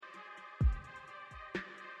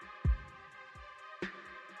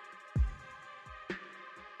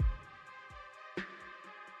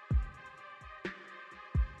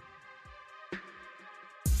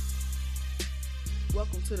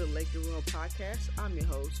welcome to the Laker Room Podcast. I'm your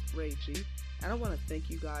host, Ray G, and I want to thank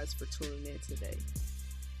you guys for tuning in today.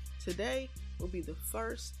 Today will be the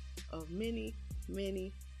first of many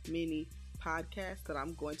podcasts that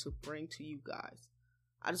I'm going to bring to you guys.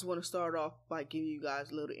 I just want to start off by giving you guys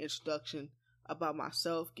a little introduction about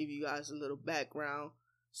myself, give you guys a little background.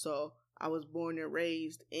 So, I was born and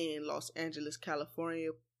raised in Los Angeles, California.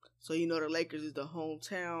 So, you know, the Lakers is the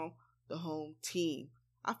hometown, the home team.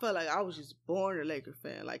 I felt like I was just born a Laker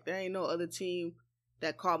fan. Like, there ain't no other team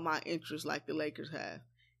that caught my interest like the Lakers have.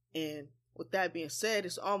 And with that being said,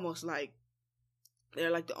 it's almost like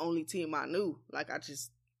they're like the only team I knew. Like, I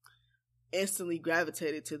just instantly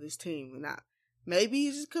gravitated to this team. And maybe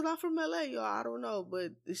it's just because I'm from LA, y'all. I don't know.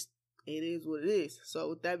 But it is what it is. So,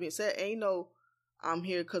 with that being said, ain't no I'm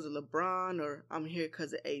here because of LeBron or I'm here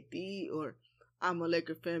because of AD or I'm a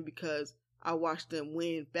Laker fan because I watched them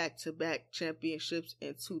win back-to-back championships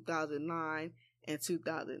in 2009 and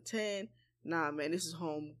 2010. Nah, man, this is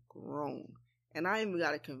homegrown. And I ain't even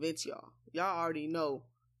got to convince y'all. Y'all already know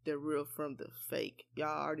the real from the fake.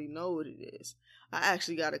 Y'all already know what it is. I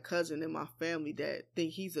actually got a cousin in my family that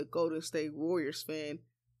think he's a Golden State Warriors fan.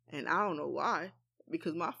 And I don't know why.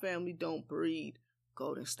 Because my family don't breed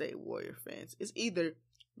Golden State Warrior fans. It's either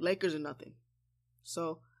Lakers or nothing.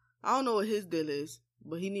 So, I don't know what his deal is.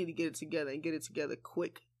 But he need to get it together and get it together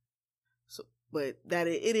quick. So, but that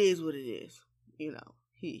it is what it is. You know,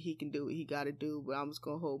 he can do what he got to do. But I'm just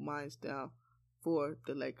gonna hold mine down for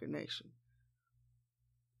the Laker Nation.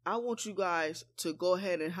 I want you guys to go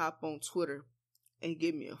ahead and hop on Twitter and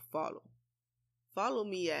give me a follow. Follow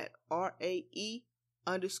me at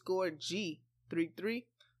RAE_G33.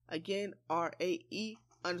 Again, RAE_G33.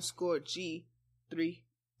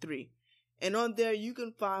 And on there, you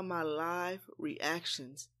can find my live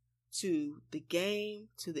reactions to the game,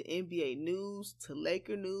 to the NBA news, to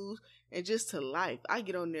Laker news, and just to life. I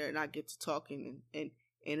get on there and I get to talking and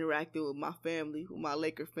interacting with my family, with my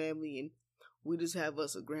Laker family, and we just have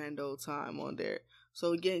us a grand old time on there.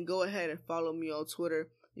 So again, go ahead and follow me on Twitter.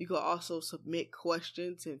 You can also submit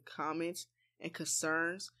questions and comments and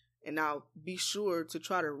concerns, and I'll be sure to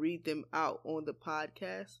try to read them out on the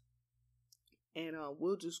podcast. And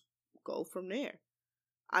we'll just go from there.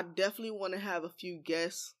 I definitely want to have a few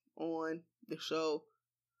guests on the show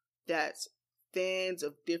that's fans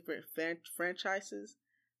of different franchises.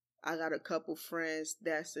 I got a couple friends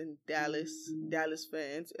that's in Dallas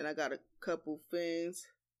fans, and I got a couple fans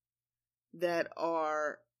that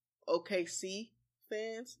are OKC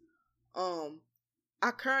fans. I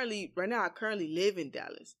currently live in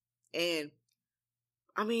Dallas, and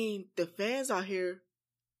I mean the fans out here,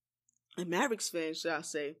 and Mavericks fans, should I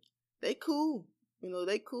say, they cool. You know,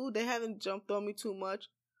 they cool. They haven't jumped on me too much.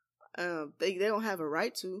 They don't have a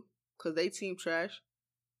right to, because they team trash.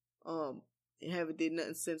 They haven't did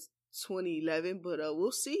nothing since 2011, but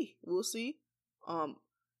we'll see. We'll see.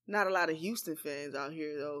 Not a lot of Houston fans out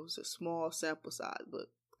here, though. It's a small sample size, but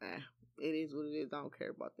it is what it is. I don't care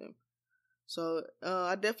about them. So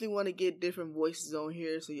I definitely want to get different voices on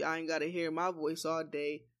here, so y'all ain't got to hear my voice all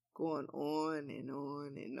day going on and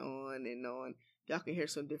on and on and on. Y'all can hear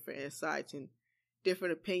some different insights and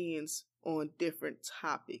different opinions on different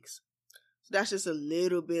topics. So that's just a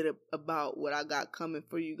little bit about what I got coming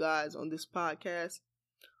for you guys on this podcast.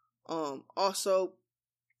 Also,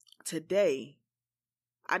 today,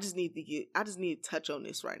 I just need to touch on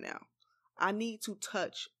this right now. I need to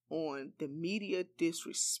touch on the media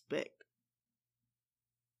disrespect.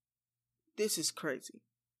 This is crazy.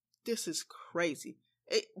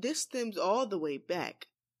 This stems all the way back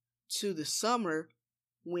to the summer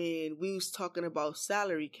when we was talking about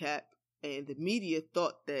salary cap and the media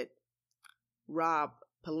thought that Rob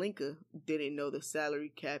Pelinka didn't know the salary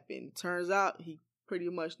cap, and turns out he pretty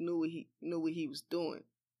much knew what he was doing.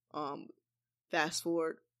 Fast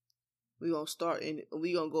forward, we're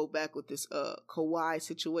gonna go back with this Kawhi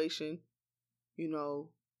situation. You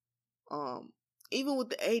know, even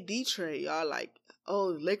with the AD trade, y'all like,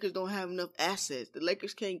 oh, the Lakers don't have enough assets. The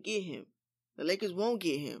Lakers can't get him. The Lakers won't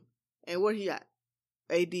get him. And where he at?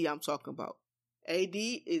 AD, I'm talking about. AD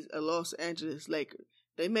is a Los Angeles Laker.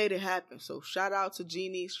 They made it happen. So shout out to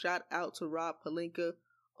Genie. Shout out to Rob Pelinka.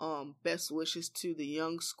 Best wishes to the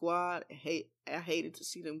young squad. I hated to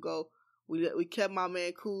see them go. We kept my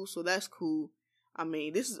man cool, so that's cool. I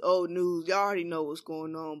mean, this is old news. Y'all already know what's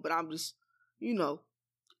going on, but I'm just,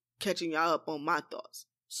 catching y'all up on my thoughts.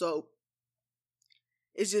 So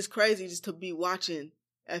it's just crazy just to be watching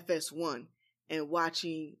FS1 and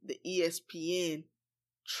watching the ESPN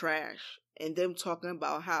trash and them talking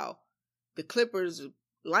about how the Clippers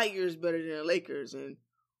light years better than the Lakers, and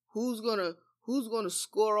who's gonna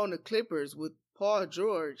score on the Clippers with Paul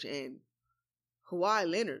George and Kawhi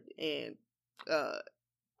Leonard and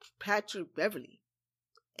Patrick Beverly.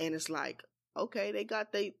 And it's like, okay, they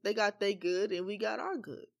got they good and we got our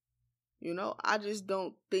good. You know, I just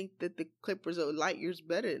don't think that the Clippers are light years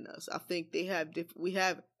better than us. I think we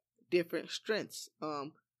have different strengths.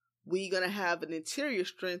 We're gonna have an interior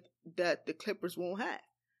strength that the Clippers won't have.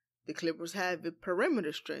 The Clippers have a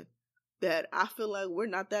perimeter strength that I feel like we're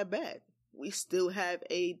not that bad. We still have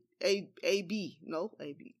AB,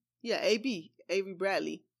 Avery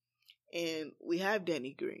Bradley, and we have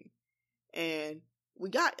Danny Green, and we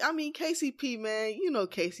got, KCP, man, you know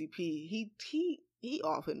KCP, he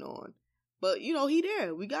off and on, but you know he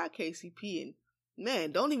there. We got KCP, and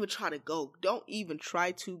man, don't even try to go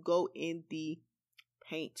in the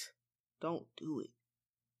paint. Don't do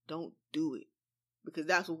it, because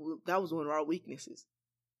that was one of our weaknesses.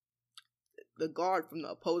 The guard from the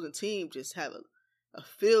opposing team just have a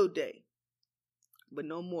field day, but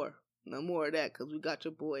no more of that, because we got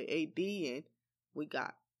your boy AD and we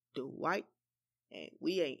got Dwight, and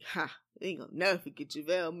we ain't gonna never forget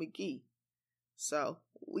JaVale McGee. So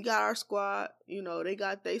we got our squad, you know, they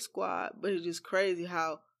got their squad, but it's just crazy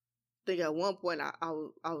how, I think at one point I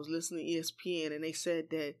was listening to ESPN and they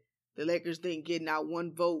said that the Lakers didn't get out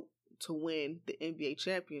one vote to win the NBA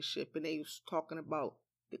championship, and they was talking about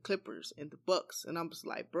the Clippers and the Bucks, and I'm just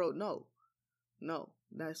like, bro, no,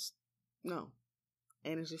 that's no.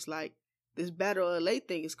 And it's just like, this Battle of LA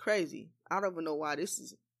thing is crazy. I don't even know why this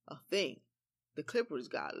is a thing. The Clippers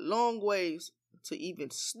got long ways to even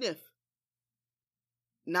sniff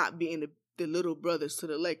not being the little brothers to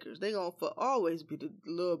the Lakers. They gonna for always be the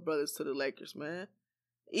little brothers to the Lakers, man.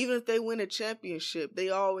 Even if they win a championship, they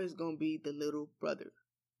always gonna be the little brother.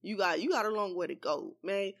 You got a long way to go,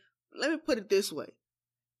 man. Let me put it this way.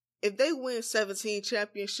 If they win 17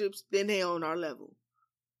 championships, then they on our level.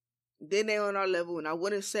 And I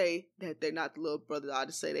wouldn't say that they're not the little brother. I'd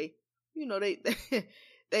just say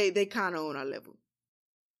they kind of on our level.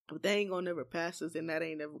 But they ain't gonna never pass us, and that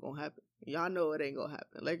ain't never gonna happen. Y'all know it ain't gonna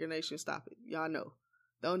happen. Laker Nation, stop it. Y'all know.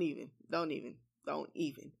 Don't even.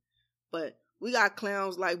 But we got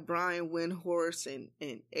clowns like Brian Windhorst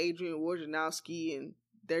and Adrian Wojnarowski, and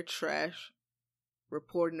they're trash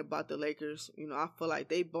reporting about the Lakers. You know, I feel like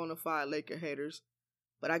they bona fide Laker haters.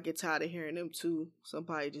 But I get tired of hearing them too.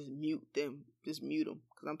 Somebody just mute them. Just mute them,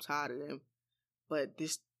 because I'm tired of them. But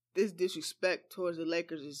this disrespect towards the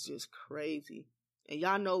Lakers is just crazy. And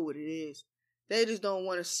y'all know what it is. They just don't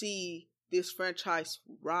want to see this franchise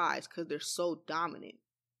rise because they're so dominant.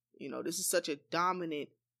 You know, this is such a dominant,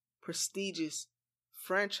 prestigious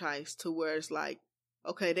franchise to where it's like,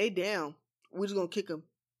 okay, they down. We're just going to kick them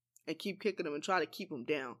and keep kicking them and try to keep them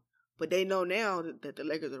down. But they know now that the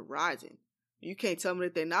Lakers are rising. You can't tell me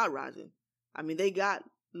that they're not rising. I mean, they got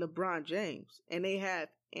LeBron James, and they have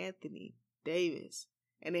Anthony Davis,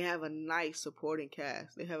 and they have a nice supporting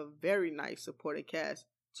cast. They have a very nice supporting cast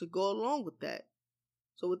to go along with that.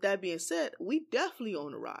 So with that being said, we definitely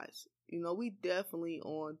on the rise. You know, we definitely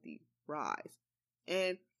on the rise.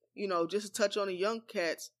 And, you know, just to touch on the young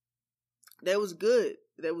cats, that was good.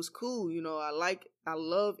 That was cool. You know, I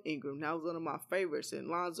love Ingram. That was one of my favorites. And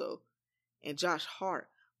Lonzo and Josh Hart.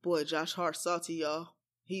 Boy, Josh Hart salty, y'all.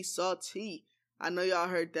 He's salty. I know y'all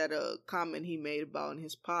heard that comment he made about in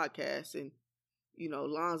his podcast, and you know,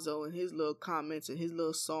 Lonzo and his little comments and his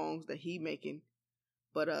little songs that he making.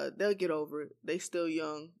 But they'll get over it. They still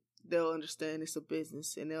young. They'll understand it's a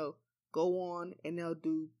business, and they'll go on and they'll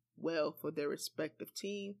do well for their respective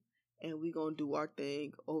team. And we gonna do our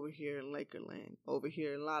thing over here in Lakerland, over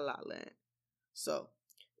here in La La Land. So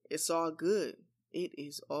it's all good. It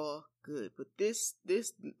is all good. But this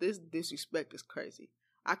disrespect is crazy.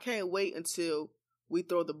 I can't wait until we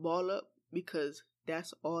throw the ball up, because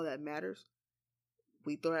that's all that matters.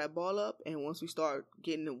 We throw that ball up, and once we start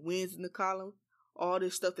getting the wins in the column, all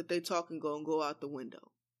this stuff that they talking gonna go out the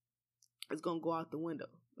window. It's gonna go out the window.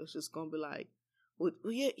 It's just gonna be like, well,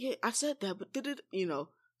 yeah, I said that, but you know,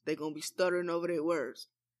 they're gonna be stuttering over their words.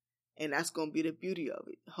 And that's gonna be the beauty of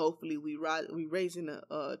it. Hopefully, we raising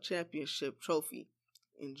a championship trophy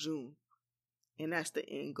in June, and that's the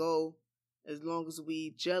end goal. As long as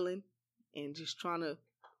we gelling and just trying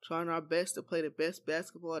our best to play the best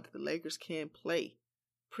basketball that the Lakers can play.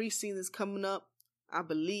 Preseason's coming up. I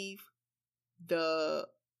believe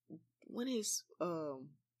when is trying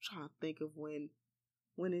to think of when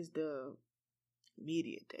is the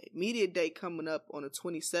media day. Media day coming up on the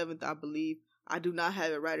 27th, I believe. I do not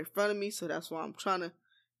have it right in front of me, so that's why I'm trying to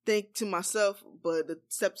think to myself. But the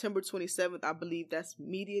September 27th, I believe that's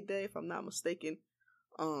media day, if I'm not mistaken.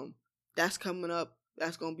 That's coming up.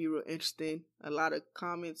 That's going to be real interesting. A lot of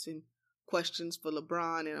comments and questions for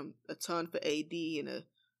LeBron and a ton for AD and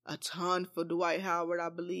a ton for Dwight Howard, I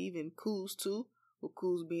believe, and Kuz too, with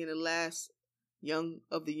Kuz being the last young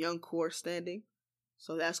core standing.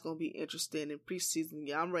 So that's going to be interesting in preseason.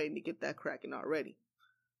 Yeah, I'm ready to get that cracking already.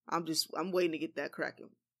 I'm waiting to get that cracking.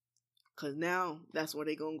 Because now that's where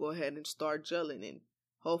they're going to go ahead and start gelling. And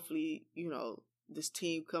hopefully, this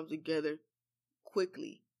team comes together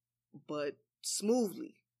quickly, but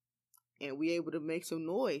smoothly. And we able to make some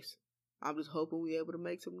noise. I'm just hoping we able to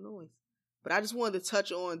make some noise. But I just wanted to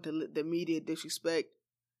touch on the media disrespect.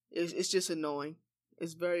 It's just annoying.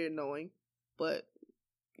 It's very annoying. But,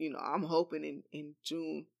 I'm hoping in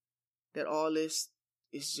June that all this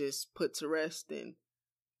is just put to rest and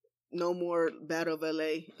no more Battle of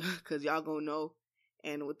LA, because y'all gonna know.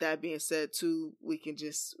 And with that being said, too, we can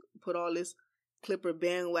just put all this Clipper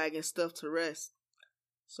bandwagon stuff to rest.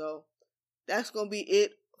 So that's gonna be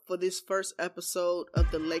it for this first episode of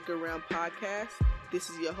the Laker Realm podcast. This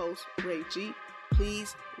is your host, Ray G.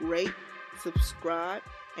 Please rate, subscribe,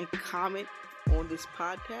 and comment on this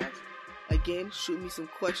podcast. Again, shoot me some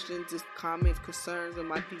questions, just comments, concerns in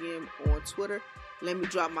my DM on Twitter. Let me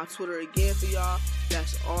drop my Twitter again for y'all.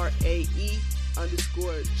 That's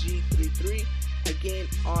RAE_G33. Again,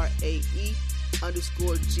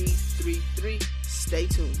 RAE_G33. Stay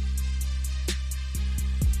tuned.